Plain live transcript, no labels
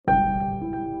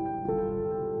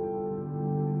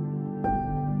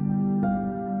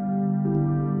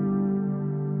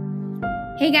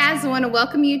Hey guys, I want to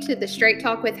welcome you to the Straight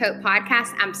Talk with Hope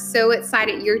podcast. I'm so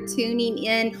excited you're tuning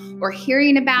in or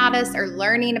hearing about us or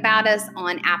learning about us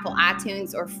on Apple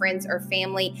iTunes or friends or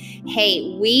family.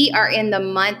 Hey, we are in the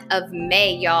month of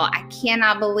May, y'all. I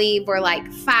cannot believe we're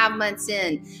like 5 months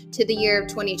in to the year of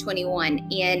 2021.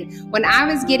 And when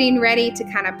I was getting ready to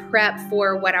kind of prep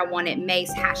for what I wanted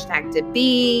May's hashtag to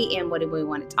be and what do we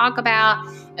want to talk about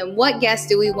and what guests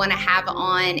do we want to have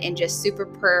on and just super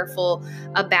prayerful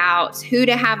about who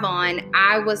to have on,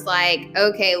 I was like,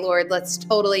 okay, Lord, let's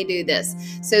totally do this.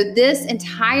 So this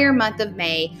entire month of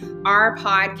May, our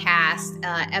podcast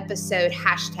episode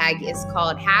hashtag is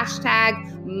called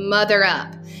hashtag Mother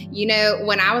Up. You know,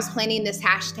 when I was planning this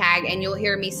hashtag, and you'll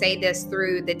hear me say this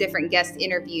through the different guest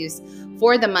interviews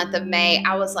for the month of May,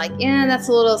 I was like, yeah, that's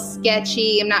a little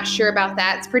sketchy. I'm not sure about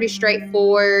that. It's pretty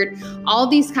straightforward. All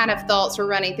these kind of thoughts were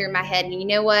running through my head. And you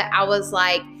know what? I was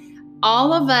like,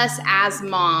 all of us as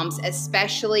moms,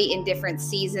 especially in different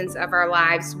seasons of our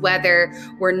lives, whether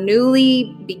we're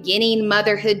newly beginning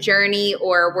motherhood journey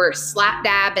or we're slap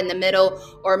dab in the middle,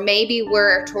 or maybe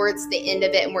we're towards the end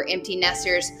of it and we're empty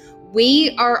nesters,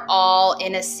 we are all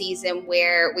in a season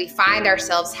where we find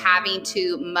ourselves having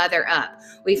to mother up.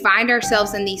 We find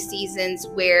ourselves in these seasons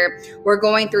where we're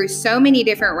going through so many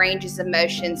different ranges of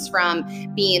emotions,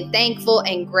 from being thankful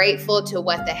and grateful to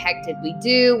what the heck did we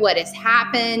do? What has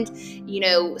happened? You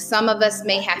know, some of us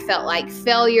may have felt like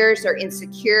failures or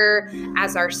insecure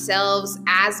as ourselves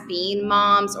as being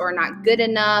moms, or not good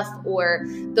enough, or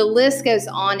the list goes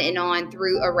on and on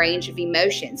through a range of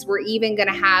emotions. We're even going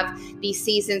to have these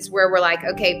seasons where we're like,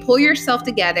 okay, pull yourself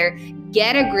together,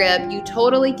 get a grip. You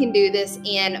totally can do this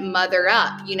and mother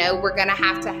up. You know, we're going to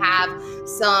have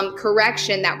some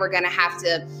correction that we're going to have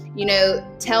to, you know,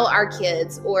 tell our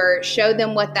kids or show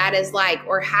them what that is like,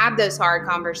 or have those hard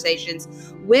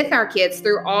conversations with our kids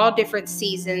through all different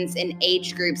seasons and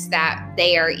age groups that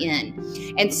they are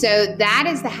in. And so that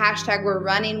is the hashtag we're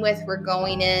running with. We're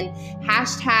going in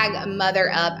hashtag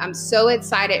Mother Up. I'm so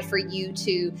excited for you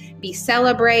to be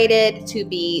celebrated, to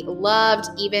be loved,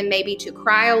 even maybe to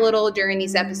cry a little during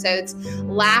these episodes,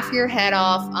 laugh your head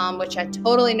off, which I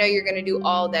totally know you're going to do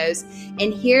all those,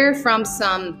 and hear from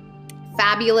some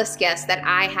fabulous guests that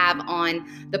I have on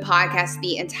the podcast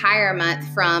the entire month,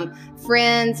 from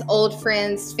friends, old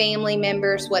friends, family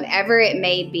members, whatever it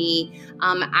may be.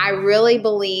 I really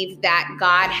believe that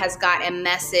God has got a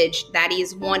message that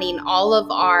He's wanting all of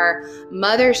our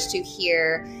mothers to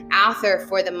hear out there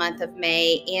for the month of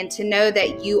May, and to know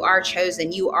that you are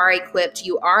chosen, you are equipped,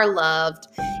 you are loved,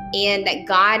 and that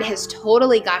God has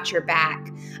totally got your back.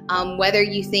 Whether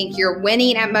you think you're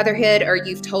winning at motherhood or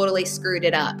you've totally screwed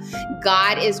it up,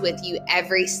 God is with you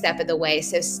every step of the way.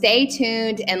 So stay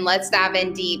tuned and let's dive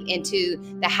in deep into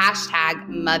the hashtag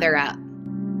Mother Up.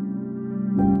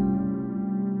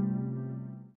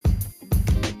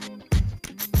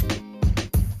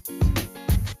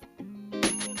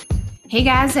 Hey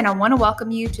guys, and I want to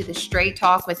welcome you to the Straight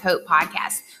Talk with Hope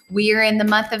podcast. We are in the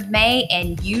month of May,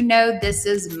 and you know this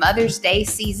is Mother's Day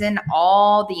season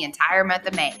all the entire month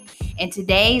of May. In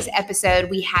today's episode,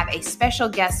 we have a special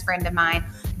guest friend of mine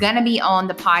going to be on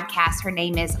the podcast. Her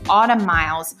name is Autumn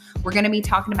Miles. We're going to be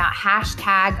talking about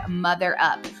hashtag Mother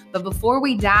Up. But before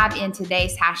we dive into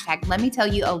today's hashtag, let me tell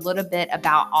you a little bit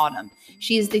about Autumn.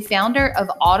 She is the founder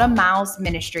of Autumn Miles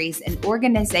Ministries, an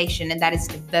organization that is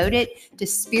devoted to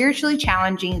spiritually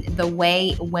challenging the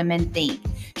way women think.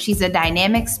 She's a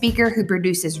dynamic speaker who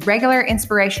produces regular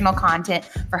inspirational content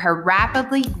for her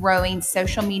rapidly growing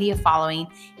social media following,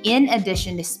 in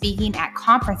addition to speaking at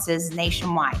conferences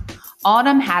nationwide.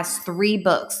 Autumn has 3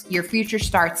 books: Your Future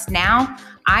Starts Now,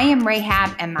 I Am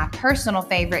Rahab, and my personal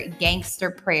favorite,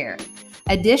 Gangster Prayer.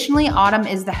 Additionally, Autumn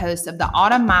is the host of the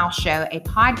Autumn Miles Show, a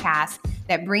podcast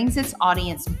that brings its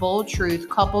audience bold truth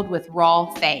coupled with raw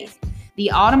faith. The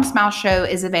Autumn Miles Show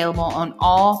is available on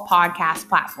all podcast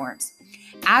platforms.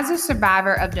 As a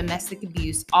survivor of domestic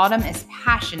abuse, Autumn is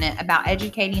passionate about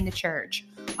educating the church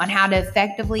on how to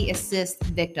effectively assist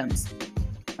victims.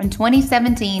 In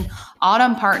 2017,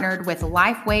 Autumn partnered with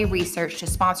Lifeway Research to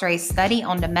sponsor a study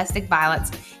on domestic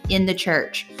violence in the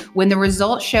church. When the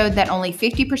results showed that only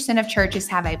 50% of churches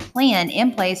have a plan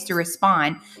in place to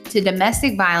respond to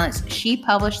domestic violence, she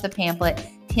published the pamphlet,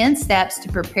 10 Steps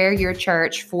to Prepare Your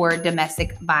Church for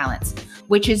Domestic Violence,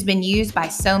 which has been used by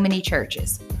so many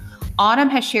churches. Autumn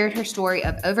has shared her story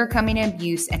of overcoming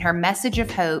abuse and her message of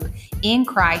hope in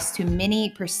Christ to many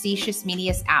prestigious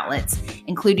media outlets,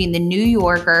 including The New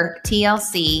Yorker,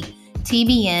 TLC,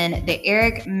 TBN, The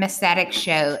Eric Messatic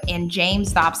Show, and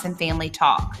James Dobson Family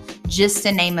Talk, just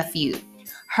to name a few.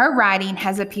 Her writing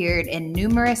has appeared in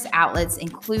numerous outlets,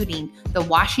 including The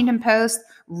Washington Post,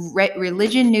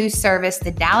 Religion News Service, the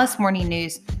Dallas Morning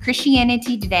News,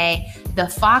 Christianity Today, the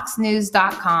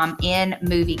FoxNews.com, and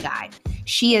Movie Guide.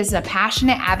 She is a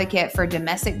passionate advocate for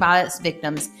domestic violence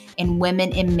victims and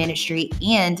women in ministry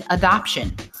and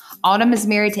adoption. Autumn is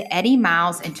married to Eddie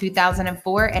Miles in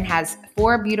 2004 and has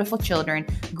 4 beautiful children,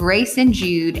 Grace and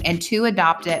Jude, and 2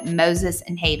 adopted, Moses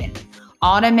and Haven.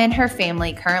 Autumn and her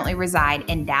family currently reside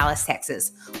in Dallas,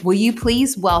 Texas. Will you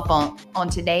please welcome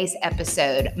on today's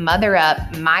episode, Mother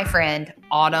Up, my friend,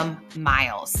 Autumn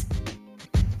Miles.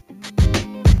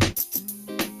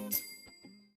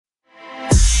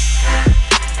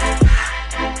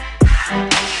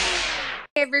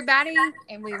 Hey everybody,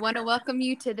 and we want to welcome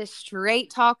you to the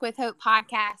Straight Talk with Hope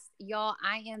podcast. Y'all,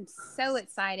 I am so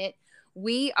excited.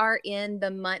 We are in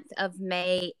the month of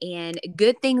May and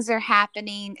good things are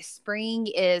happening. Spring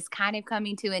is kind of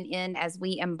coming to an end as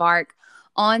we embark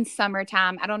on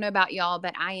summertime. I don't know about y'all,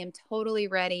 but I am totally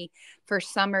ready for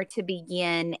summer to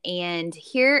begin. And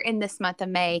here in this month of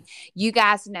May, you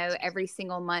guys know every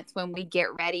single month when we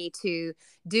get ready to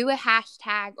do a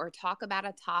hashtag or talk about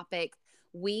a topic,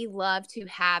 we love to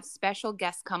have special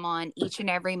guests come on each and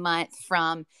every month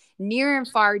from near and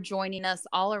far, joining us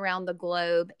all around the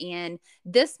globe. And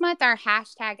this month, our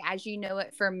hashtag, as you know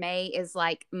it for May, is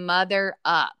like Mother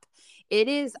Up. It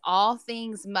is all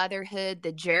things motherhood,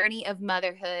 the journey of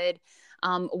motherhood,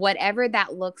 whatever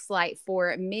that looks like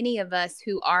for many of us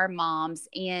who are moms.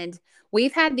 And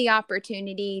we've had the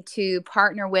opportunity to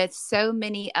partner with so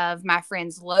many of my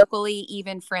friends locally,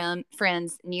 even from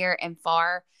friends near and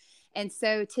far. And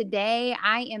so today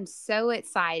I am so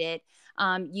excited.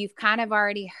 You've kind of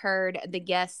already heard the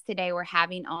guest today we're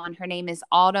having on. Her name is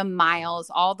Autumn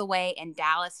Miles, all the way in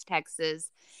Dallas,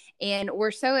 Texas. And we're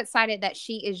so excited that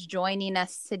she is joining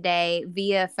us today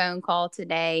via phone call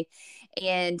today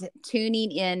and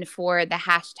tuning in for the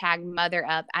hashtag Mother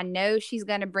Up. I know she's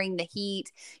going to bring the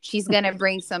heat. She's going to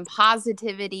bring some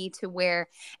positivity to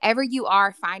wherever you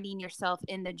are finding yourself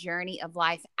in the journey of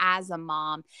life as a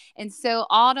mom. And so,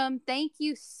 Autumn, thank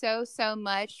you so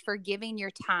much for giving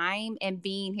your time and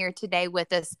being here today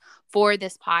with us for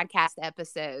this podcast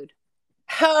episode.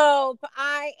 Hope,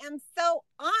 I am so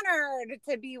honored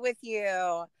to be with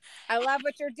you. I love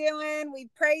what you're doing. We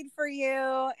prayed for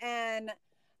you and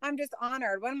I'm just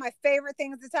honored. One of my favorite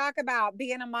things to talk about,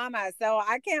 being a mama. So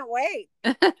I can't wait.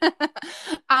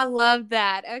 I love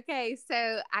that. Okay.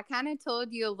 So I kind of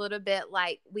told you a little bit,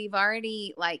 like we've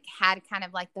already had kind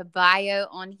of like the bio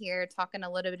on here, talking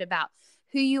a little bit about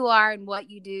who you are and what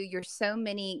you do. You're so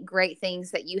many great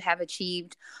things that you have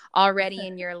achieved already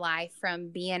in your life, from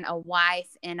being a wife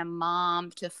and a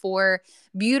mom to 4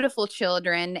 beautiful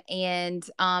children. And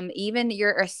even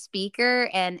you're a speaker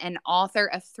and an author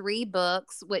of 3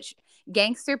 books, which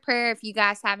Gangster Prayer, if you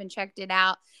guys haven't checked it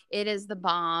out, it is the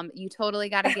bomb. You totally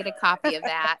got to get a copy of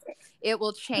that. It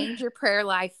will change your prayer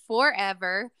life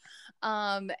forever.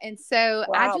 And so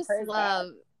wow, I just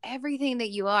love everything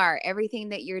that you are, everything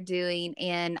that you're doing.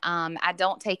 And I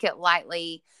don't take it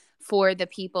lightly for the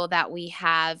people that we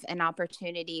have an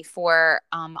opportunity for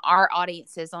our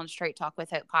audiences on Straight Talk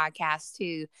with Hope podcast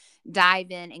to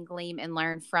dive in and glean and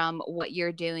learn from what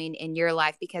you're doing in your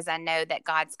life, because I know that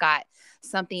God's got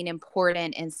something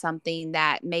important and something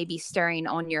that may be stirring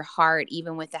on your heart,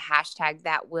 even with the hashtag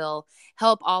that will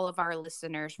help all of our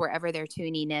listeners wherever they're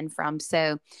tuning in from.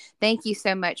 So thank you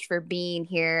so much for being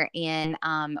here. And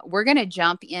we're going to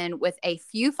jump in with a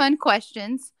few fun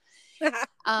questions.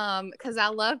 Because I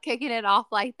love kicking it off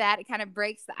like that. It kind of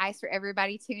breaks the ice for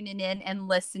everybody tuning in and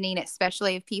listening,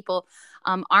 especially if people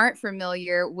aren't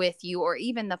familiar with you or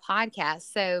even the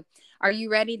podcast. So are you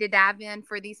ready to dive in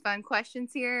for these fun questions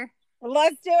here?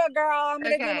 Let's do it, girl. I'm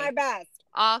going to do my best.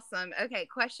 Awesome. Okay.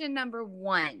 Question number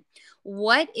 1.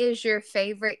 What is your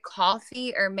favorite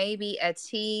coffee or maybe a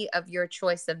tea of your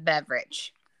choice of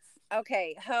beverage?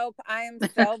 Okay, Hope, I am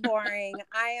so boring.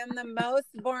 I am the most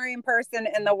boring person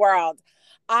in the world.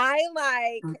 I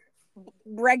like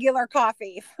regular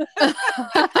coffee. But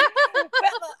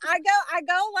I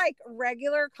go like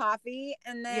regular coffee,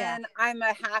 and then I'm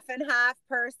a half and half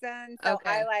person. So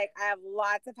I have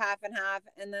lots of half and half,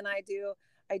 and then I do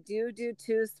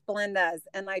 2 Splendas,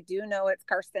 and I do know it's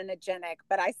carcinogenic,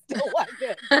 but I still like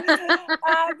it. But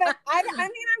I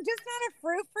mean, I'm just not a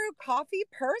fruit coffee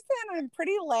person. I'm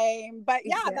pretty lame, but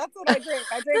that's what I drink.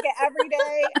 I drink it every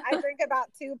day. I drink about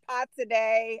 2 pots a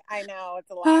day. I know it's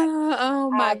a lot.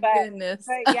 Oh my goodness.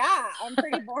 But yeah, I'm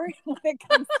pretty boring when it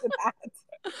comes to that.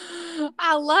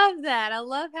 I love that. I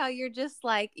love how you're just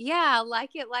like, yeah, I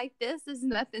like it like this. Is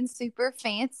nothing super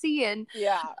fancy. And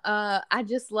yeah, I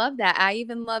just love that. I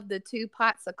even love the 2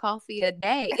 pots of coffee a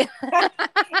day. It's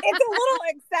a little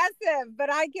excessive, but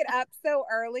I get up so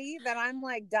early that I'm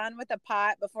like done with the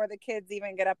pot before the kids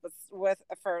even get up with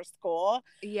for school.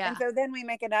 Yeah. And so then we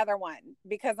make another one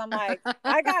because I'm like,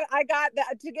 I got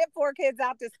that to get 4 kids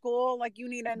out to school. Like you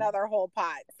need another whole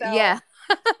pot. So yeah.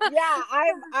 yeah,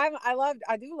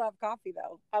 I do love coffee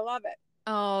though. I love it.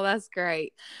 Oh, that's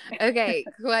great. Okay,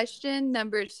 question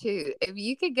number 2. If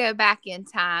you could go back in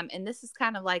time, and this is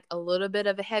kind of like a little bit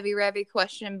of a heavy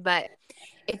question, but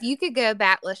if you could go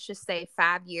back, let's just say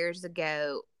 5 years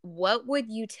ago, what would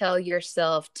you tell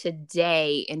yourself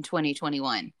today in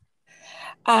 2021?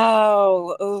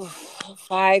 Oh,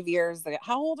 5 years ago.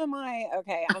 How old am I?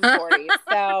 Okay, I'm 40.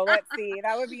 So let's see.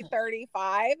 That would be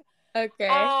 35. Okay.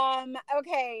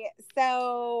 Okay.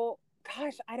 So,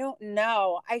 gosh, I don't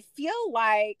know. I feel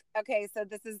like, okay, so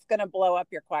this is going to blow up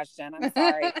your question. I'm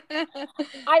sorry.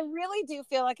 I really do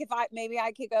feel like if maybe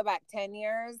I could go back 10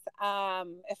 years,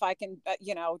 if I can,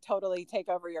 totally take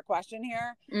over your question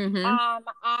here. Mm-hmm.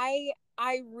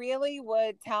 I really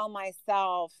would tell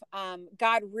myself,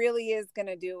 God really is going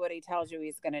to do what he tells you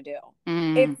he's going to do.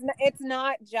 Mm. It's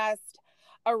not just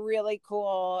a really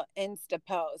cool Insta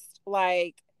post.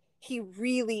 Like he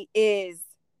really is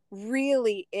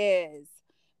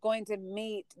going to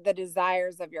meet the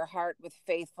desires of your heart with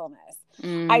faithfulness.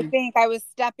 I think I was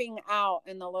stepping out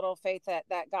in the little faith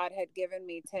that God had given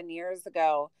me 10 years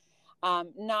ago.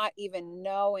 Not even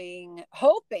knowing,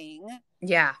 hoping,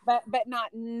 but not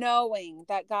knowing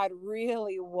that God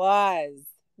really was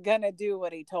gonna do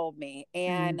what he told me,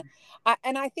 and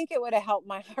I think it would have helped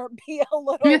my heart be a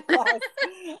little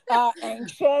less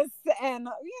anxious and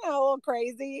a little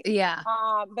crazy.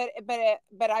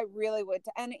 But I really would,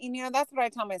 and that's what I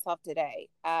tell myself today.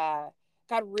 God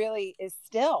really is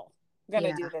still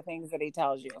gonna do the things that he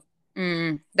tells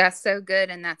you. That's so good,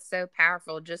 and that's so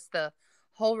powerful. Just the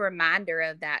whole reminder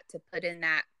of that, to put in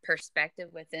that perspective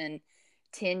within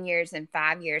 10 years and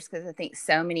 5 years, because I think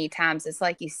so many times it's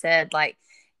like you said, like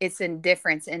it's a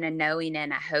difference in a knowing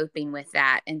and a hoping with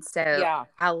that. And so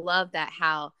I love that,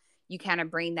 how you kind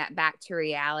of bring that back to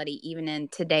reality, even in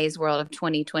today's world of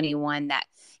 2021, that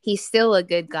he's still a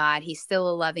good God, he's still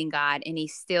a loving God, and he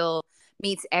still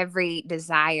meets every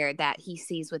desire that he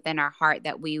sees within our heart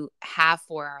that we have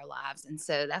for our lives. And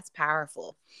so that's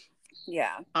powerful.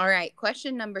 Yeah. All right.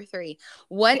 Question number 3.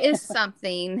 What is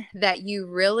something that you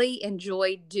really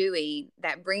enjoy doing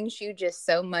that brings you just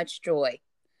so much joy?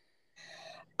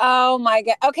 Oh my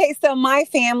God. Okay. So my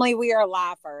family, we are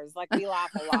laughers. Like we laugh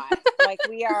a lot. Like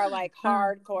we are like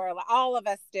hardcore. All of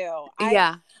us do.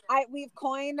 We've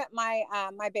coined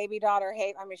my baby daughter.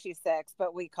 Hey, I mean, she's 6,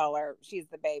 but we call her, she's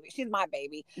the baby. She's my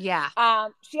baby. Yeah.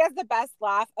 She has the best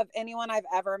laugh of anyone I've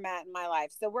ever met in my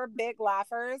life. So we're big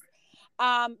laughers.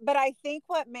 But I think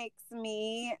what makes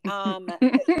me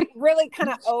really kind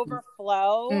of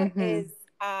overflow is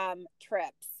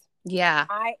trips. Yeah.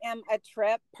 I am a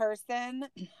trip person.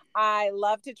 I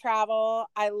love to travel.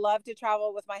 I love to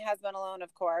travel with my husband alone,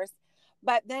 of course.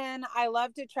 But then I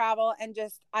love to travel and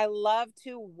I love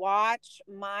to watch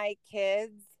my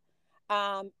kids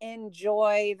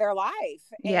enjoy their life.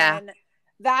 Yeah. And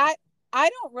that, I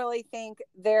don't really think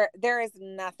there is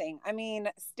nothing. I mean,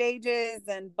 stages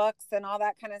and books and all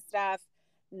that kind of stuff,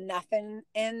 nothing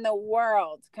in the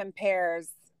world compares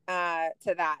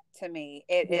to that to me.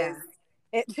 It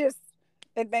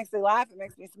makes me laugh. It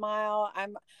makes me smile.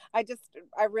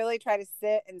 I really try to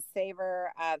sit and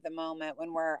savor the moment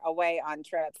when we're away on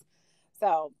trips.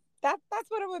 So that's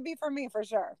what it would be for me, for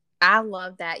sure. I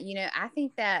love that. I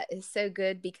think that is so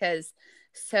good, because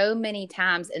so many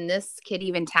times, and this could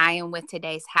even tie in with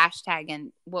today's hashtag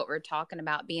and what we're talking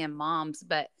about, being moms,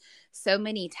 but so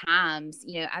many times,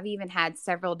 I've even had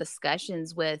several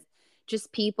discussions with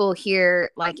just people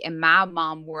here, like in my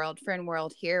friend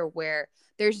world here, where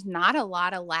there's not a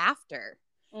lot of laughter.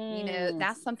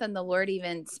 That's something the Lord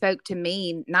even spoke to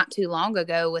me not too long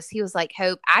ago. He was like,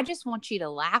 Hope, I just want you to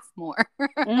laugh more.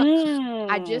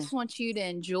 I just want you to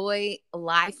enjoy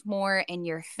life more, and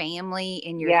your family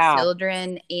and your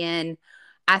children. And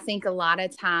I think a lot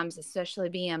of times, especially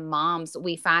being moms,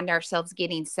 we find ourselves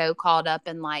getting so caught up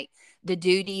in like the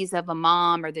duties of a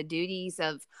mom or the duties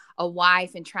of a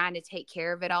wife, and trying to take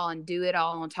care of it all and do it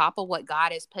all on top of what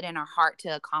God has put in our heart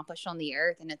to accomplish on the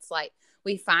earth. And it's like,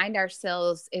 we find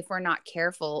ourselves, if we're not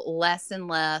careful, less and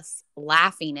less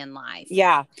laughing in life.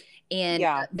 Yeah. And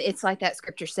it's like that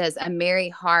scripture says, a merry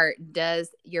heart does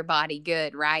your body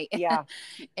good, right? Yeah.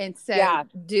 And so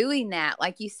doing that,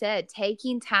 like you said,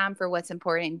 taking time for what's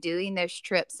important, doing those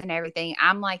trips and everything.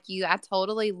 I'm like you, I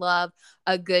totally love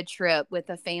a good trip with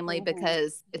a family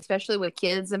because especially with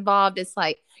kids involved, it's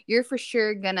like you're for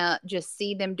sure gonna just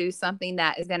see them do something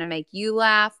that is gonna make you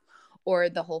laugh or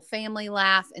the whole family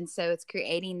laugh. And so it's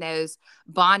creating those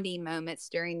bonding moments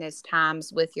during those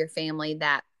times with your family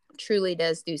that truly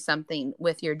does do something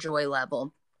with your joy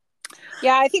level.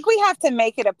 Yeah, I think we have to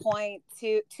make it a point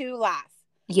to laugh.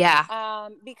 Yeah.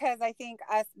 Because I think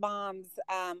us moms,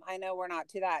 I know we're not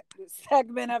to that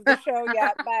segment of the show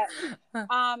yet,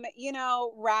 but you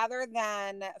know, rather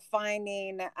than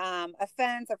finding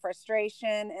offense or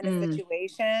frustration in a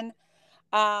situation,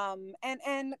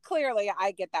 and clearly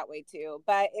I get that way too,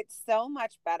 but it's so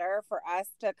much better for us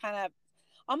to kind of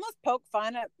almost poke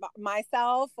fun at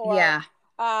myself or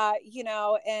you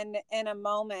know, in a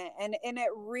moment. And it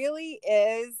really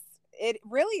is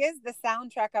the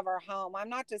soundtrack of our home. I'm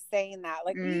not just saying that.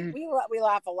 Like we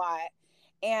laugh a lot.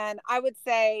 And I would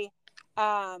say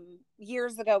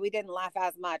years ago we didn't laugh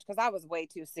as much because I was way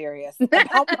too serious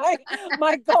about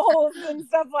my goals and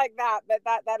stuff like that. But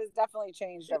that has definitely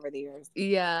changed over the years.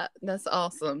 Yeah, that's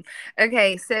awesome.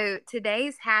 Okay, so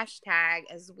today's hashtag,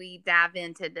 as we dive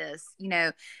into this, you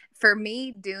know, for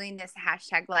me doing this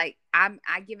hashtag, like I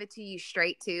give it to you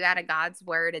straight to out of God's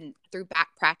word and through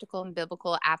practical and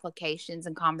biblical applications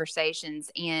and conversations.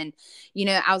 And, you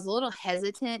know, I was a little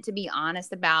hesitant to be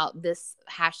honest about this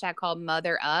hashtag called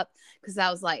Mother Up because I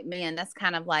was like, man, that's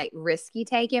kind of like risky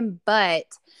taking. But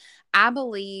I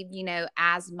believe, you know,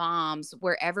 as moms,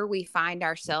 wherever we find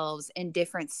ourselves in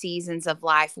different seasons of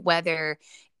life, whether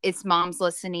it's moms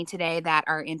listening today that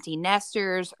are empty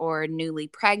nesters or newly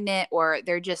pregnant, or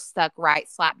they're just stuck right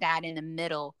slap dab in the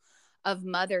middle of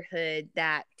motherhood,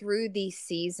 that through these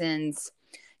seasons,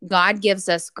 God gives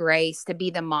us grace to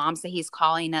be the moms that he's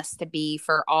calling us to be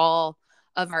for all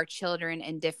of our children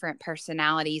and different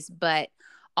personalities. But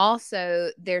also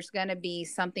there's going to be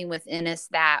something within us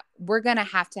that we're going to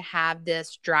have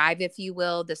this drive, if you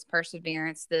will, this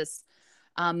perseverance, this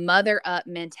mother up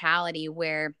mentality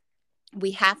where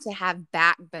we have to have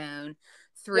backbone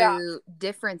through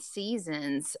different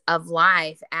seasons of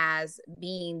life as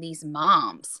being these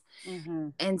moms.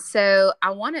 And so I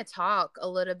want to talk a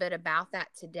little bit about that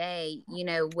today, you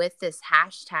know, with this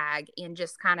hashtag, and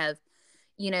just kind of,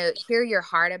 you know, hear your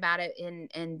heart about it.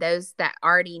 And those that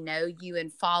already know you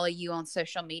and follow you on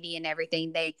social media and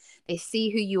everything, they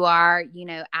see who you are, you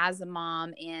know, as a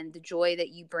mom and the joy that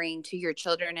you bring to your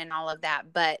children and all of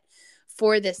that. But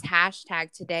for this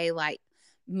hashtag today, like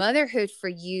motherhood for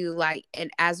you, like, and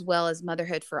as well as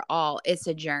motherhood for all, it's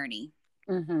a journey.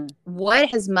 What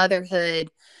has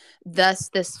motherhood this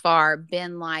far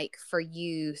been like for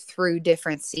you through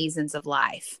different seasons of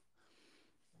life?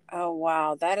 Oh,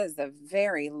 wow. That is a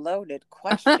very loaded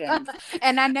question.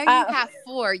 And I know you have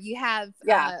 4. You have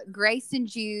Grace and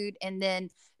Jude, and then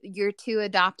your 2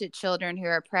 adopted children who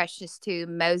are precious to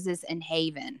Moses and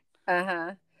Haven.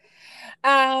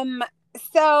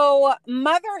 So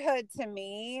motherhood to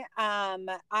me,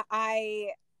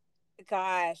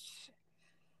 gosh,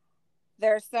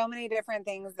 there's so many different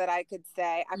things that I could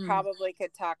say. I probably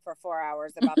could talk for 4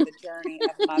 hours about the journey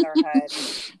of motherhood.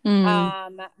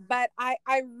 But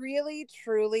I really,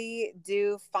 truly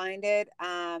do find it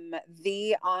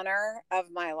the honor of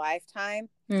my lifetime.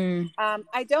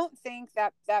 I don't think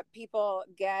that people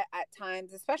get at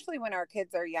times, especially when our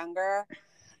kids are younger.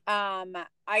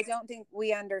 I don't think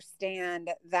we understand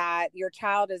that your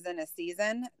child is in a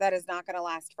season that is not going to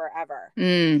last forever.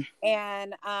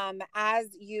 And as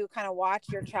you kind of watch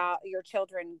your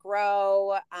children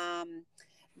grow,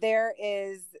 there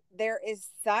is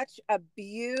such a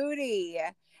beauty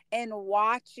in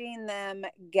watching them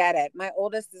get it. My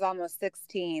oldest is almost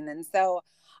 16, and so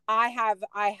I have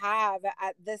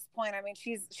at this point, I mean,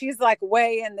 she's like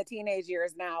way in the teenage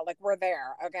years now, like we're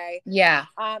there. Okay. Yeah.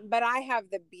 But I have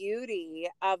the beauty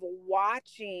of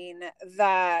watching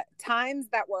the times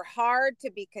that were hard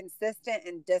to be consistent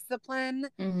and discipline,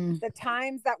 the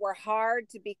times that were hard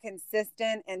to be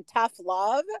consistent and tough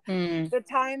love, the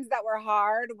times that were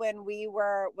hard when we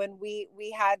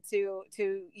had to,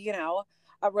 you know,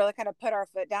 really kind of put our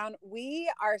foot down. We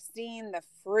are seeing the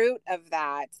fruit of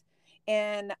that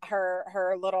in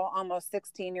her little almost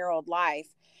 16-year-old life.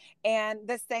 And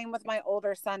the same with my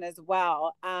older son as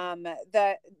well.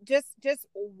 The just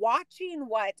watching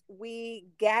what we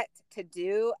get to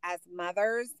do as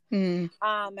mothers,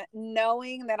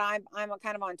 knowing that I'm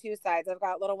kind of on two sides. I've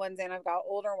got little ones and I've got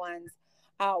older ones.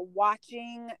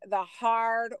 Watching the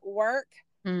hard work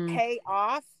pay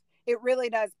off. It really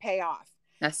does pay off.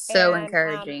 That's so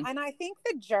encouraging. And I think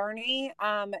the journey,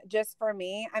 just for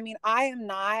me, I mean,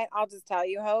 I'll just tell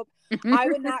you, Hope, I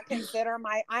would not consider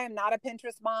I am not a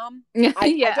Pinterest mom.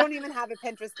 I don't even have a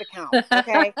Pinterest account.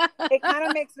 Okay. It kind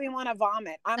of makes me want to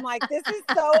vomit. I'm like, this is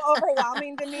so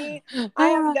overwhelming to me. I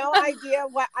have no idea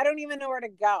I don't even know where to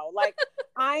go. Like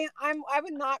I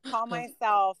would not call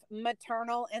myself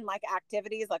maternal in like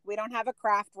activities. Like we don't have a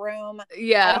craft room.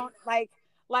 Yeah. I don't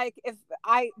like if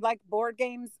I like board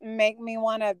games make me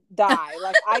want to die.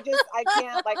 Like I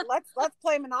can't, like, let's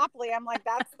play Monopoly. I'm like,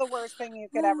 that's the worst thing you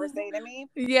could ever say to me.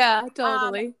 Yeah,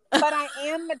 totally. But I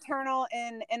am maternal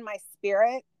in my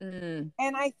spirit. And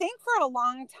I think for a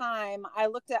long time, I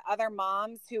looked at other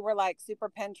moms who were like super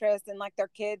Pinterest and like their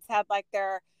kids had like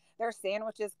their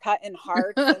sandwiches cut in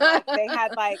hearts and like they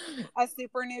had like a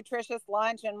super nutritious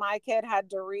lunch and my kid had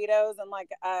Doritos and like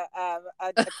a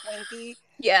Twinkie.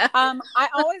 Yeah. I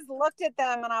always looked at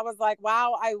them and I was like,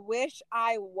 wow, I wish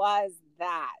I was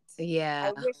that. Yeah.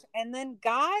 I wish. And then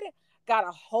God got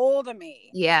a hold of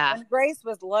me. Yeah. When Grace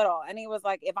was little and he was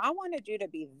like, if I wanted you to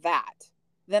be that,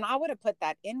 then I would have put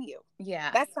that in you.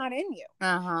 Yeah. That's not in you.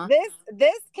 Uh-huh.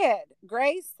 This kid,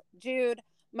 Grace, Jude,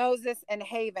 Moses, and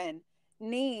Haven,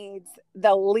 needs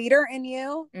the leader in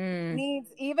you, needs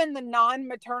even the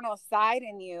non-maternal side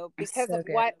in you because of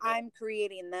what I'm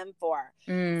creating them for.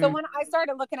 So when I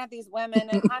started looking at these women,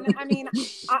 and I mean,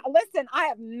 listen, I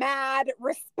have mad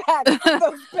respect for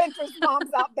those Pinterest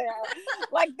moms out there.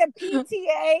 Like the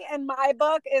PTA in my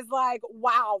book is like,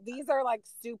 wow, these are like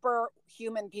super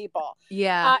human people.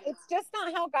 Yeah. It's just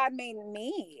not how God made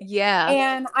me. Yeah.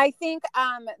 And I think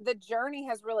the journey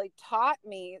has really taught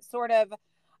me sort of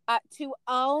to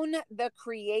own the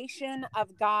creation of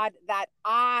God that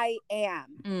I am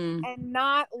and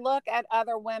not look at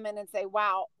other women and say,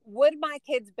 wow, would my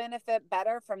kids benefit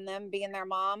better from them being their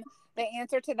mom? The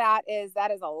answer to that is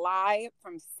a lie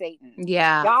from Satan.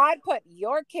 Yeah. God put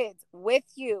your kids with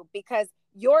you because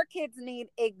your kids need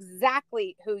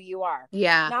exactly who you are.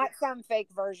 Yeah. Not some fake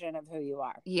version of who you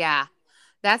are. Yeah.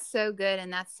 That's so good.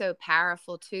 And that's so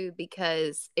powerful too,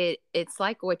 because it's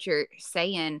like what you're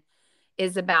saying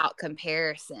is about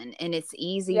comparison, and it's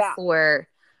easy for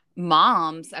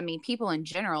moms. I mean, people in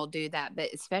general do that, but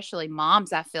especially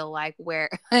moms, I feel like, where,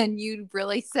 and you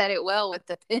really said it well with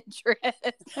the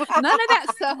Pinterest. None of that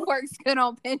stuff works good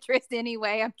on Pinterest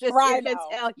anyway. I'm just here to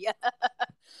tell you.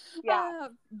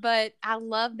 But I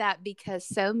love that because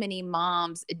so many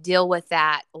moms deal with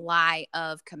that lie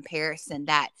of comparison,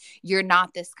 that you're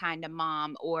not this kind of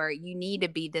mom or you need to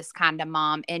be this kind of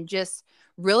mom, and just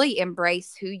really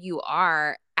embrace who you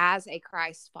are as a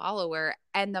Christ follower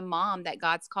and the mom that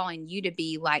God's calling you to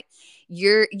be. Like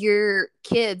your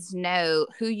kids know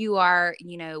who you are,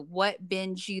 you know, what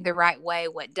bends you the right way,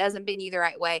 what doesn't bend you the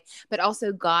right way, but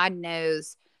also God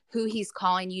knows who he's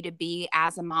calling you to be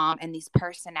as a mom and these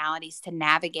personalities to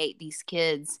navigate these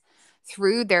kids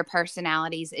through their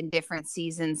personalities in different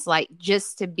seasons, like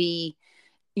just to be,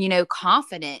 you know,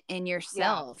 confident in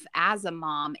yourself as a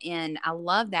mom. And I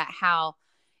love that how,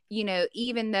 you know,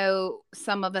 even though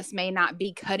some of us may not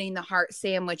be cutting the heart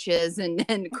sandwiches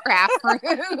and craft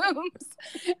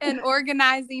rooms and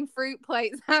organizing fruit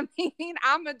plates. I mean,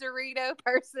 I'm a Dorito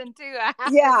person too. I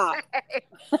have to say.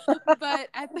 But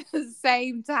at the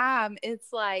same time,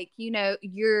 it's like, you know,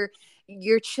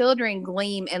 your children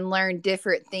glean and learn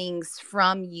different things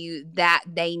from you that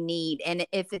they need. And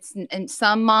if it's, and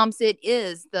some moms, it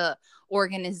is the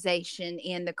organization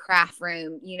and the craft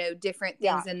room, you know, different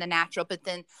things in the natural, but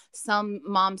then some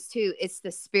moms too, it's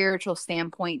the spiritual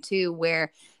standpoint too,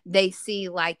 where they see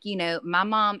like, you know, my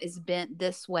mom is bent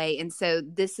this way. And so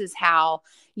this is how,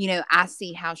 you know, I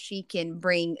see how she can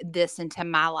bring this into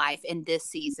my life in this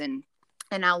season.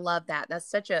 And I love that.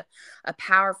 That's such a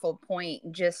powerful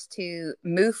point just to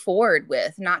move forward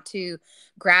with, not to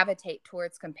gravitate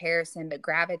towards comparison, but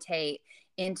gravitate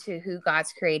into who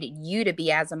God's created you to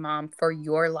be as a mom for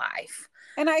your life.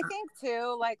 And I think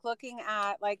too, like looking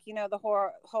at like, you know, the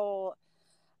whole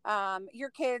your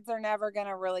kids are never going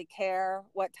to really care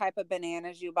what type of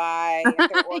bananas you buy, if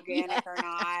they're organic or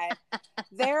not.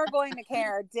 They're going to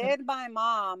care, did my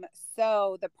mom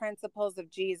sow the principles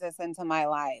of Jesus into my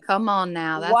life? Come on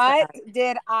now. That's what right.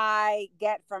 did I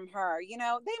get from her? You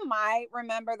know, they might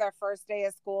remember their first day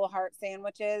of school heart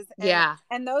sandwiches.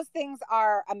 And those things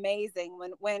are amazing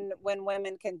when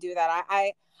women can do that.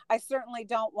 I certainly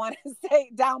don't want to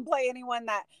say downplay anyone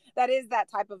that is that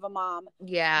type of a mom.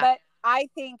 Yeah. But I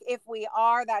think if we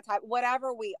are that type,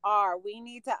 whatever we are, we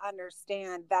need to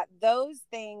understand that those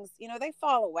things, you know, they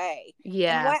fall away.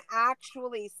 Yeah. And what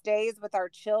actually stays with our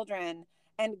children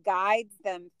and guides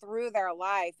them through their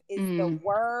life is the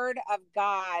word of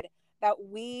God that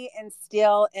we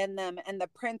instill in them and the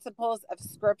principles of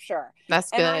scripture.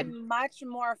 That's good. And I'm much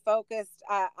more focused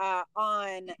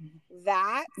on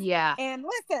that. Yeah. And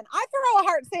listen, I throw a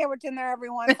heart sandwich in there every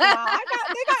once in a while.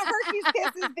 They got Hershey's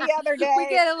Kisses the other day. We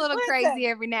get a little crazy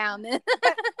every now and then.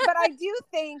 but I do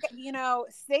think, you know,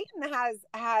 Satan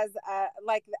has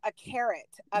like a carrot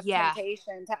of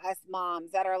temptation to us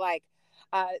moms that are like,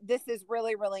 this is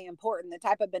really, really important. The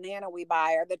type of banana we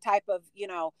buy, or the type of, you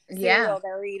know, cereal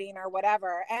they're eating, or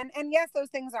whatever. And yes, those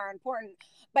things are important,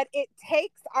 but it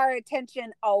takes our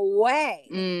attention away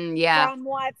from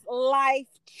what's life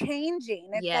changing.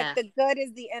 It's like the good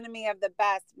is the enemy of the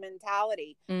best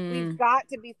mentality. We've got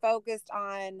to be focused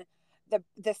on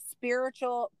the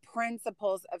spiritual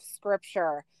principles of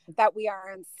scripture that we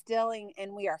are instilling,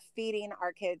 and we are feeding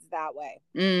our kids that way.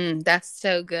 That's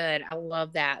so good. I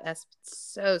love that. That's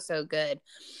so good.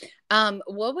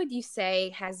 What would you say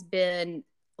has been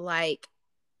like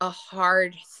a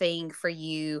hard thing for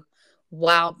you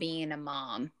while being a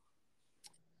mom?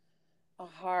 A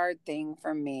hard thing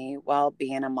for me while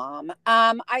being a mom.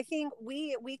 I think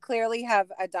we clearly have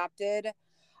adopted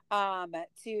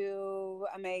two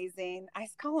amazing, I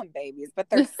call them babies, but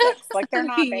they're 6. Like, they're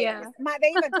not babies. They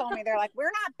even told me, they're like, we're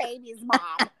not babies,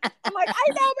 Mom. I'm like, I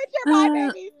know, but you're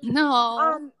my babies.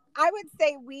 No. I would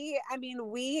say we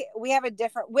have a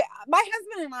different, my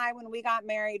husband and I, when we got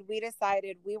married, we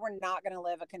decided we were not going to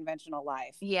live a conventional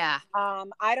life. Yeah.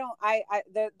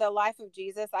 The life of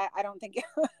Jesus, I don't think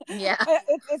yeah.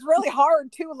 It's really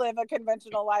hard to live a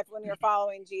conventional life when you're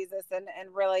following Jesus and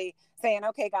really saying,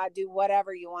 okay, God, do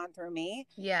whatever you want through me.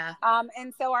 Yeah.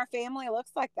 And so our family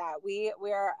looks like that. We're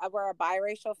a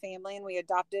biracial family, and we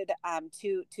adopted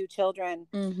two children.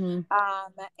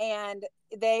 And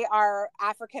they are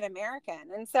African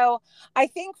American. And so I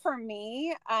think for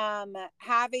me,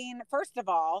 first of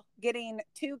all, getting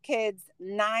 2 kids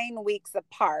 9 weeks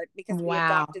apart, because we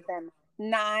adopted them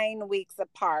 9 weeks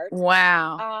apart.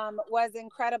 Wow. Was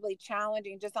incredibly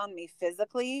challenging just on me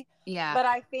physically. Yeah. But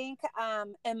I think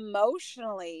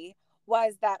emotionally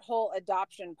was that whole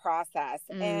adoption process.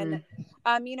 And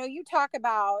you know, you talk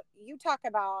about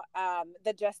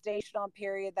the gestational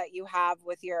period that you have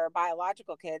with your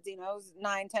biological kids, you know,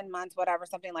 9-10 months, whatever,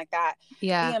 something like that.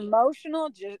 Yeah. The emotional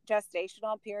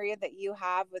gestational period that you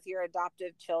have with your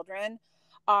adoptive children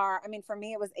for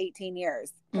me, it was 18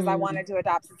 years, because I wanted to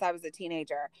adopt since I was a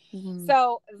teenager.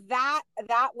 So that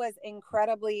was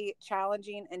incredibly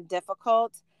challenging and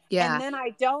difficult. Yeah. And then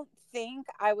I don't think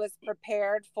I was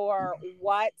prepared for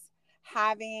what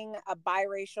having a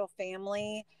biracial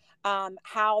family,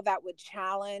 how that would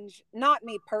challenge, not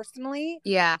me personally,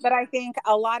 but I think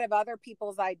a lot of other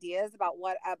people's ideas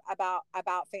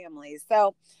about families.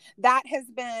 So that has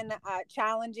been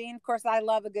challenging. Of course, I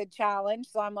love a good challenge,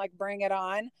 so I'm like, bring it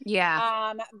on.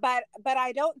 Yeah. But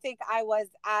I don't think I was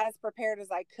as prepared as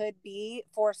I could be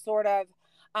for sort of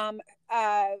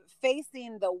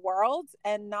facing the world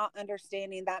and not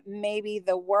understanding that maybe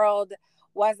the world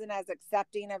wasn't as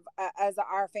accepting of as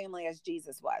our family as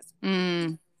Jesus was.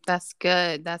 That's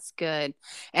good. That's good.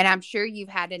 And I'm sure you've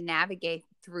had to navigate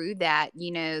through that,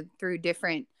 you know, through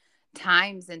different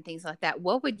times and things like that.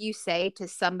 What would you say to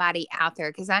somebody out there?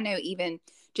 Because I know even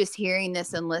just hearing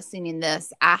this and listening to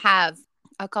this, I have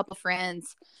a couple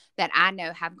friends that I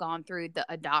know have gone through the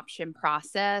adoption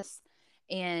process,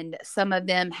 and some of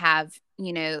them have,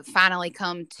 you know, finally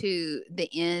come to the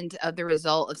end of the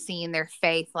result of seeing their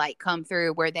faith like come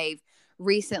through, where they've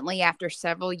recently, after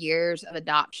several years of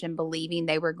adoption, believing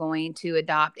they were going to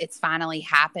adopt, it's finally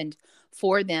happened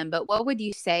for them. But what would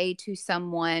you say to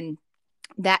someone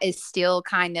that is still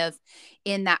kind of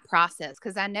in that process?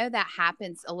 Because I know that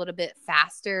happens a little bit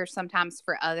faster sometimes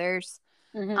for others.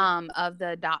 Of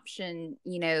the adoption,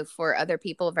 you know, for other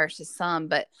people versus some.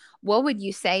 But what would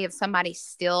you say if somebody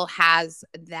still has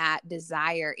that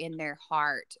desire in their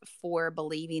heart for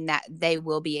believing that they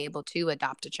will be able to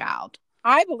adopt a child?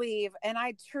 I believe, and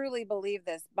I truly believe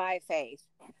this by faith,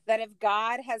 that if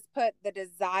God has put the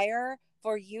desire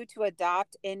for you to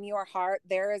adopt in your heart,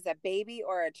 there is a baby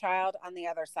or a child on the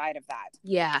other side of that.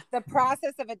 Yeah. The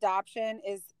process of adoption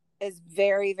is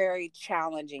very, very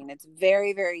challenging. It's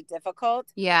very, very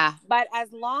difficult. Yeah. But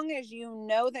as long as you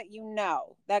know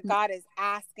that God is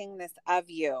asking this of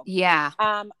you, yeah,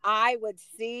 I would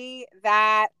see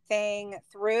that thing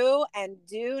through, and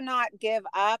do not give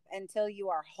up until you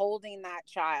are holding that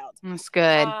child. that's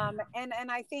good. And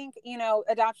I think,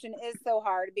 adoption is so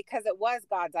hard because it was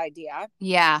God's idea.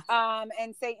 Yeah.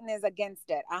 And Satan is against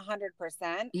it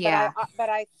 100%. Yeah. But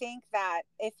I think that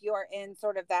if you're in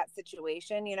sort of that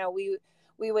situation,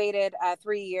 we waited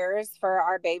 3 years for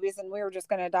our babies, and we were just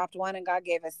going to adopt one, and God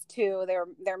gave us two.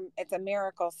 It's a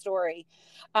miracle story.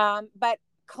 But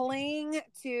cling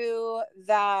to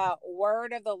the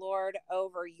word of the Lord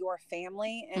over your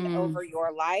family and over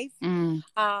your life.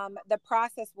 The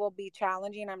process will be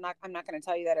challenging. I'm not going to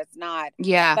tell you that it's not.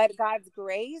 Yeah. But God's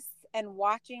grace and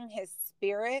watching his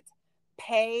spirit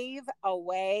pave a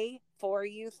way for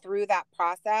you through that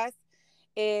process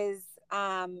is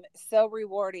so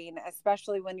rewarding,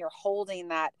 especially when you're holding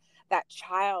that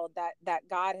child that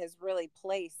God has really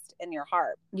placed in your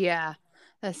heart. Yeah.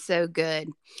 That's so good.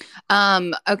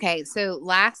 Okay. So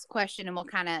last question, and we'll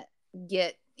kind of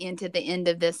get into the end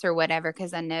of this or whatever,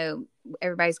 because I know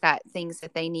everybody's got things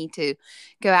that they need to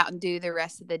go out and do the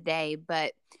rest of the day.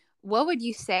 But what would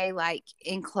you say, like,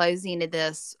 in closing to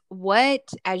this, what,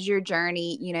 as your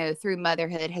journey, through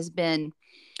motherhood has been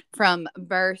from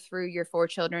birth through your 4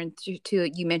 children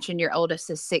to you mentioned your oldest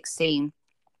is 16.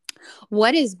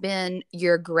 What has been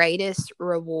your greatest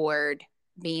reward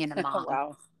being a mom?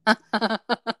 Wow.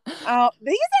 Oh,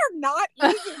 these are not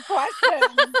easy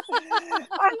questions.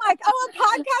 I'm like, a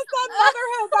podcast on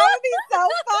motherhood, that would be so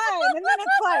fun. And then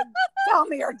it's like, tell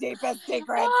me your deepest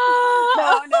secrets. No,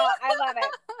 I love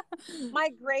it. My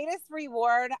greatest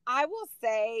reward, I will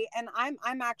say, and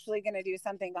I'm actually going to do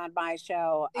something on my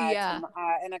show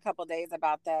in a couple days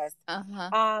about this.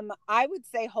 I would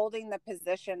say holding the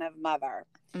position of mother.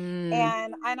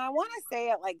 And I want to say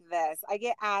it like this. I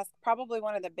get asked, probably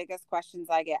one of the biggest questions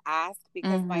I get asked,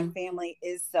 because my family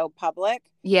is so public,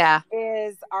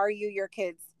 is, are you your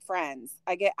kids' friends?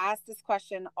 I get asked this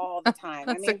question all the time.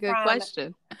 That's a good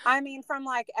question. From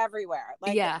like everywhere.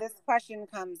 Like this question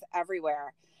comes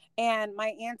everywhere. And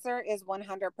my answer is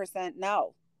 100%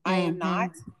 no. I am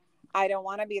not. I don't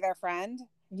want to be their friend.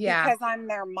 Because I'm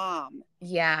their mom.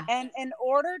 Yeah. And in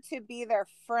order to be their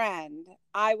friend,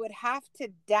 I would have to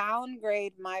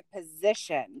downgrade my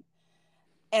position.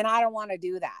 And I don't want to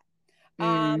do that.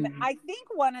 I think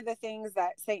one of the things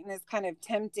that Satan is kind of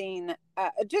tempting,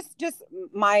 just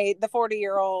the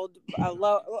 40-year-old,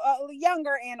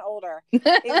 younger and older,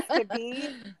 is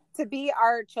to be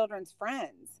our children's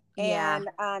friends. And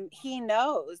he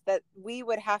knows that we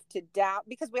would have to doubt,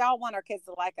 because we all want our kids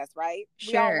to like us, right?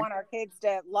 Sure. We all want our kids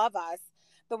to love us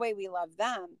the way we love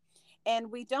them.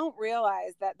 And we don't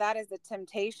realize that is a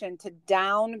temptation to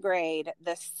downgrade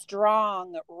the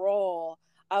strong role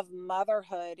of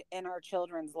motherhood in our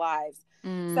children's lives.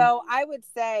 So I would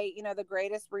say, the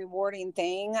greatest rewarding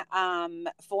thing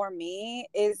for me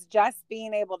is just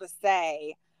being able to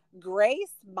say,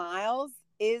 Grace Miles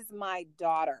is my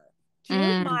daughter.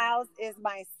 Jude Miles is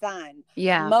my son.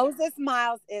 Yeah. Moses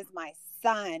Miles is my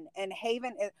son. And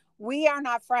Haven we are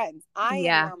not friends. I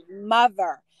am your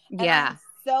mother. And I'm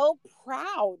so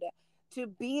proud to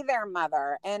be their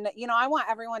mother. And, I want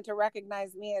everyone to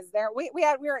recognize me as their, we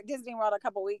were at Disney World a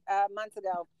couple months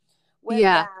ago with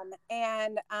them.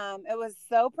 And it was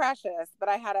so precious, but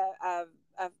I had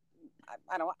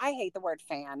I hate the word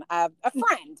fan, a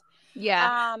friend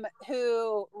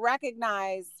who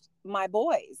recognized my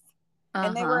boys.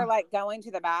 And they were like going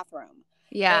to the bathroom.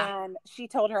 Yeah. And she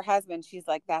told her husband, she's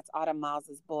like, that's Autumn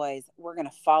Miles's boys. We're going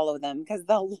to follow them because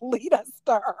they'll lead us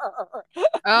to her.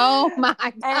 Oh my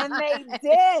God. And they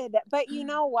did. But you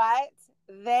know what?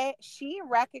 She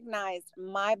recognized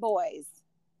my boys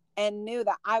and knew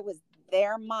that I was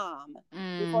their mom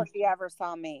before she ever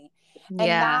saw me. And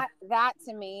that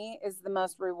to me is the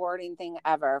most rewarding thing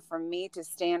ever, for me to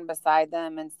stand beside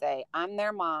them and say, I'm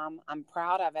their mom. I'm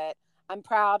proud of it. I'm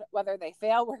proud whether they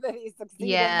fail, whether they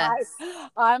succeed in life.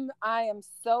 I am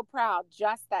so proud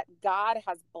just that God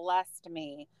has blessed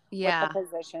me with the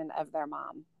position of their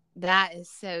mom. That is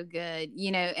so good.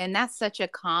 And that's such a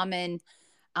common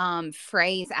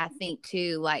phrase, I think,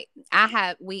 too. Like,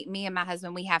 me and my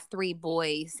husband, we have 3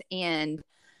 boys, and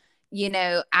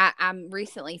I'm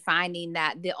recently finding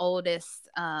that the oldest,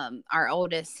 our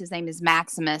oldest, his name is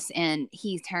Maximus, and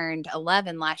he turned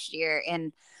 11 last year.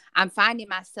 And I'm finding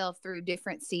myself through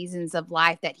different seasons of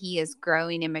life that he is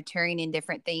growing and maturing in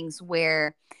different things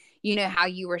where, you know, how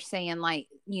you were saying, like,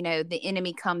 you know, the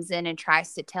enemy comes in and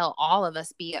tries to tell all of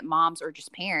us, be it moms or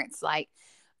just parents, like,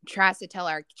 tries to tell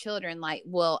our children, like,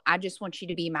 well, I just want you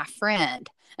to be my friend.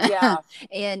 Yeah.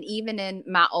 And even in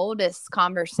my oldest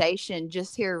conversation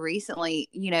just here recently,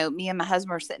 you know, me and my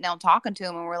husband were sitting down talking to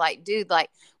him and we're like, dude, like,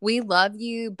 we love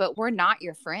you, but we're not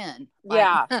your friend. Like,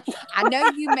 yeah. I know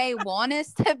you may want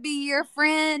us to be your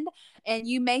friend, and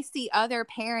you may see other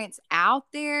parents out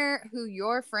there who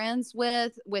you're friends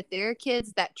with their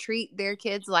kids that treat their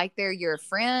kids like they're your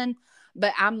friend.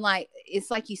 But I'm like,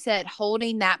 it's like you said,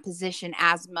 holding that position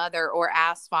as mother or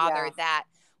as father, that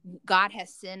God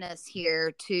has sent us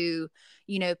here to,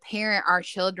 you know, parent our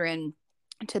children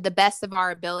to the best of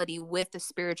our ability with the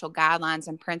spiritual guidelines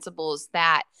and principles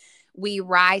that we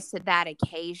rise to that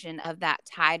occasion of that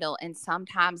title. And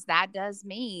sometimes that does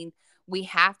mean we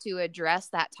have to address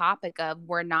that topic of,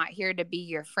 we're not here to be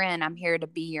your friend. I'm here to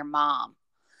be your mom.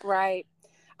 Right.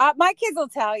 My kids will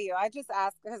tell you. I just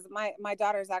asked because my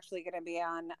daughter's actually going to be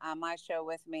on my show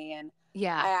with me, and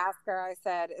I asked her. I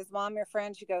said, "Is mom your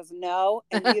friend?" She goes, "No,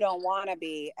 and you don't want to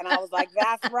be." And I was like,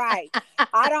 "That's right.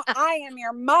 I am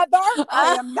your mother.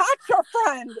 I am not your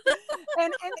friend."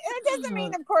 And it doesn't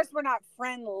mean, of course, we're not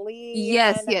friendly.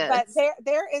 Yes, But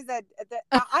there is I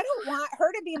don't want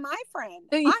her to be my friend.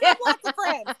 I have lots of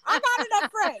friends. I got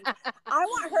enough friends. I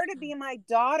want her to be my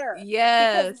daughter.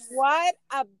 Yes. Because what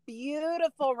a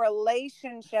beautiful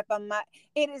relationship.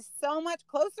 It is so much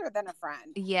closer than a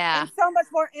friend. Yeah. And so much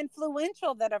more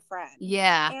influential than a friend.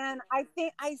 Yeah. And I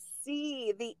think I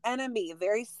see the enemy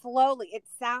very slowly. It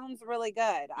sounds really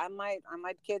good. I'm my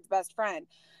kid's best friend.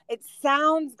 It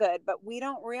sounds good, but we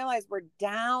don't realize we're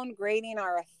downgrading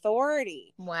our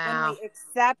authority when we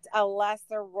accept a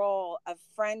lesser role of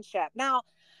friendship. Now,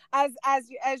 as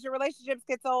your relationships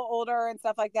get so older and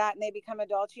stuff like that, and they become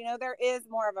adults, you know, there is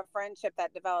more of a friendship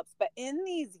that develops. But in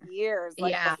these years,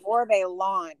 like before they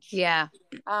launch, man,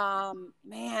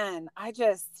 I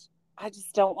just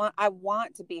don't want. I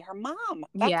want to be her mom.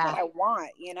 That's what I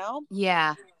want, you know.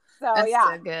 Yeah. So, that's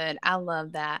so good. I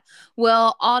love that.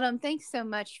 Well, Autumn, thanks so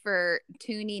much for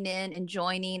tuning in and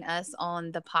joining us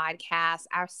on the podcast.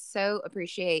 I so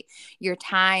appreciate your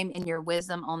time and your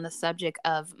wisdom on the subject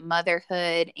of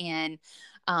motherhood. And,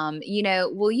 you know,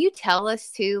 will you tell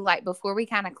us too, like, before we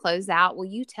kind of close out, will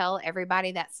you tell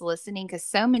everybody that's listening? Because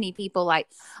so many people like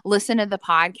listen to the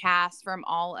podcast from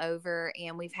all over,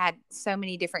 and we've had so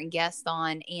many different guests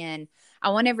on, and I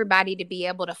want everybody to be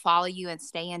able to follow you and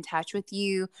stay in touch with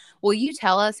you. Will you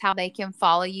tell us how they can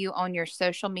follow you on your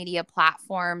social media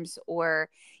platforms, or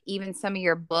even some of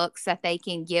your books that they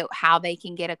can get, how they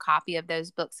can get a copy of those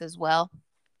books as well?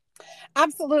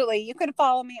 Absolutely. You can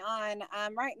follow me on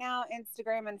right now,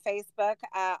 Instagram and Facebook,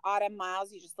 Autumn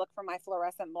Miles. You just look for my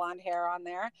fluorescent blonde hair on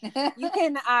there. You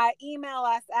can email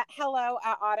us at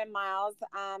hello@Autumn Miles.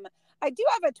 I do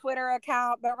have a Twitter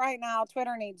account, but right now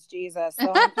Twitter needs Jesus,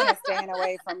 so I'm kind of staying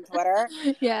away from Twitter.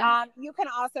 You can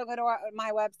also go to my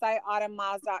website,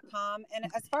 autumnmiles.com. And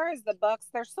as far as the books,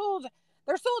 they're sold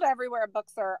everywhere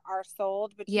books are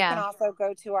sold, but you can also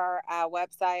go to our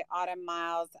website,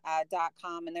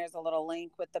 autumnmiles.com, and there's a little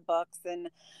link with the books. And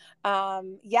I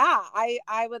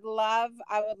would love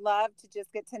to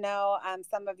just get to know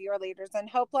some of your leaders. And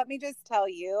Hope, let me just tell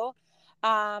you,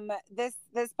 this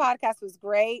podcast was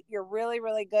great. You're really,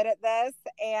 really good at this.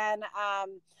 And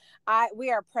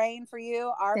we are praying for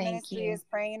you. Our ministry is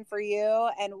praying for you.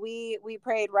 And we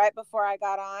prayed right before I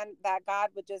got on that God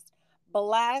would just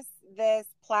bless this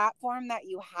platform that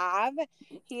you have.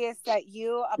 He has set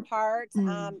you apart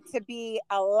to be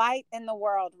a light in the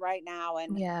world right now.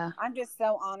 And I'm just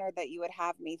so honored that you would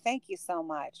have me. Thank you so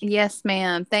much. Yes,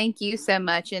 ma'am. Thank you so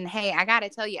much. And hey, I got to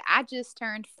tell you, I just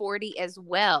turned 40 as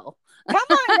well. Come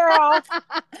on, girl.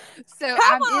 So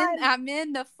I'm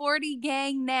in the 40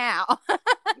 gang now.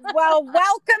 Well,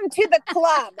 welcome to the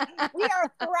club. We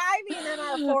are thriving in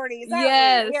our 40s.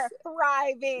 Yes. We are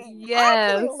thriving.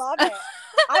 Yes. I love it.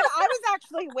 I was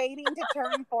actually waiting to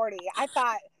turn 40. I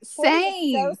thought 40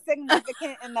 is so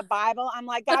significant in the Bible. I'm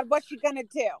like, God, what's she gonna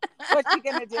do? What's she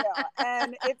gonna do?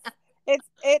 And it has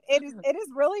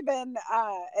really been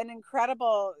an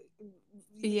incredible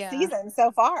season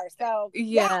so far. So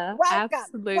welcome.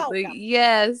 Absolutely. Welcome.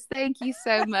 Yes. Thank you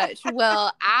so much.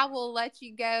 Well, I will let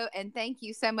you go, and thank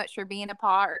you so much for being a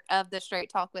part of the Straight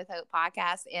Talk with Hope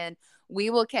podcast. And we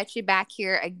will catch you back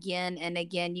here again and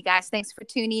again. You guys, thanks for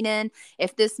tuning in.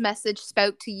 If this message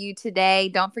spoke to you today,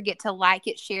 don't forget to like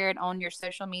it, share it on your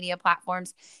social media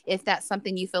platforms if that's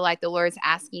something you feel like the Lord's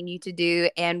asking you to do.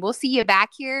 And we'll see you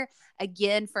back here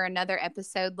again for another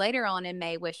episode later on in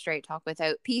May with Straight Talk with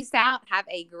Hope. Peace out. Have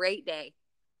a great day.